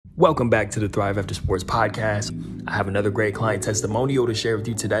Welcome back to the Thrive After Sports podcast. I have another great client testimonial to share with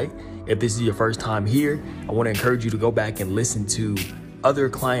you today. If this is your first time here, I want to encourage you to go back and listen to other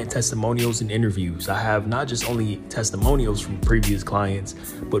client testimonials and interviews. I have not just only testimonials from previous clients,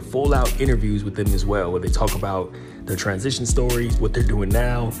 but full out interviews with them as well, where they talk about their transition stories, what they're doing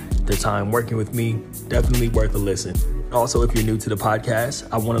now, their time working with me. Definitely worth a listen. Also, if you're new to the podcast,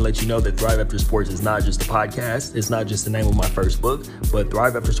 I want to let you know that Thrive After Sports is not just a podcast. It's not just the name of my first book, but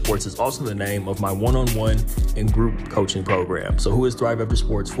Thrive After Sports is also the name of my one-on-one and group coaching program. So who is Thrive After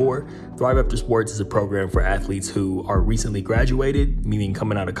Sports for? Thrive After Sports is a program for athletes who are recently graduated, meaning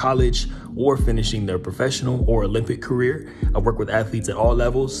coming out of college or finishing their professional or Olympic career. I work with athletes at all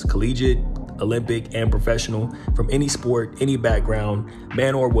levels, collegiate, Olympic, and professional, from any sport, any background,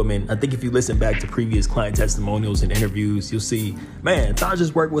 man or woman. I think if you listen back to previous client testimonials and interviews, you'll see, man, Taj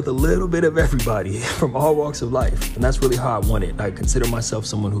has worked with a little bit of everybody from all walks of life. And that's really how I want it. I consider myself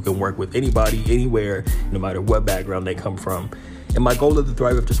someone who can work with anybody, anywhere, no matter what background they come from. And my goal of the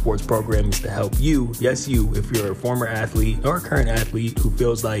Thrive After Sports program is to help you, yes, you, if you're a former athlete or a current athlete who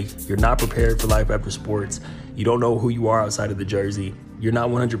feels like you're not prepared for life after sports, you don't know who you are outside of the jersey, you're not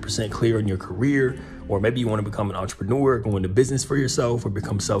 100% clear in your career, or maybe you want to become an entrepreneur, go into business for yourself, or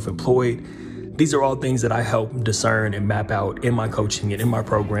become self-employed. These are all things that I help discern and map out in my coaching and in my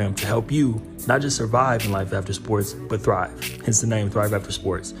program to help you not just survive in life after sports, but thrive. Hence the name Thrive After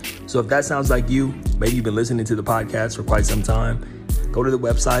Sports. So if that sounds like you, maybe you've been listening to the podcast for quite some time, go to the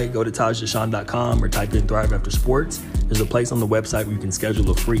website, go to tajdeshawn.com or type in Thrive After Sports. There's a place on the website where you can schedule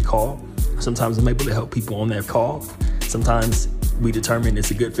a free call. Sometimes I'm able to help people on that call. Sometimes we determine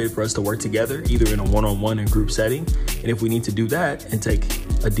it's a good fit for us to work together, either in a one-on-one and group setting. And if we need to do that and take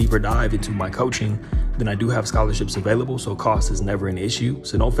a deeper dive into my coaching, then I do have scholarships available, so cost is never an issue.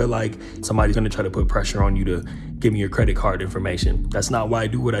 So don't feel like somebody's going to try to put pressure on you to give me your credit card information. That's not why I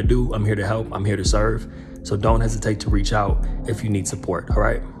do what I do. I'm here to help. I'm here to serve. So don't hesitate to reach out if you need support. All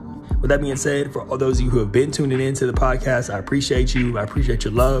right. With that being said, for all those of you who have been tuning in to the podcast, I appreciate you. I appreciate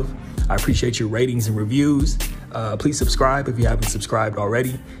your love. I appreciate your ratings and reviews. Please subscribe if you haven't subscribed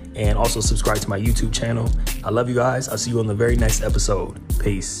already, and also subscribe to my YouTube channel. I love you guys. I'll see you on the very next episode.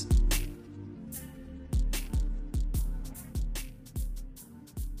 Peace.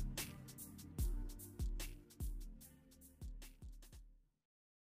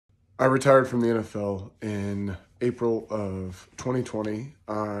 I retired from the NFL in April of 2020.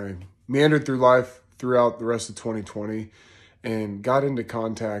 I meandered through life throughout the rest of 2020 and got into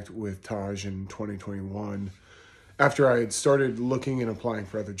contact with Taj in 2021 after I had started looking and applying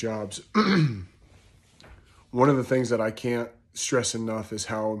for other jobs. One of the things that I can't stress enough is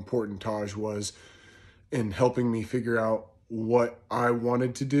how important Taj was in helping me figure out what I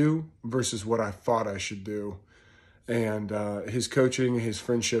wanted to do versus what I thought I should do. And his coaching, his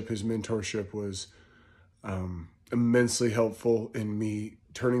friendship, his mentorship was immensely helpful in me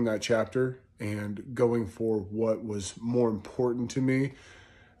turning that chapter and going for what was more important to me,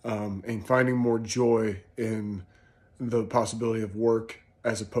 and finding more joy in the possibility of work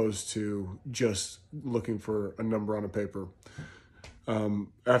as opposed to just looking for a number on a paper.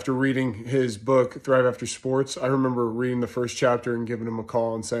 After reading his book, Thrive After Sports, I remember reading the first chapter and giving him a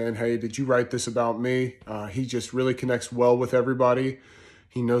call and saying, hey, did you write this about me? He just really connects well with everybody.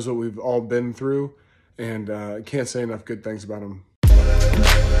 He knows what we've all been through, and I can't say enough good things about him.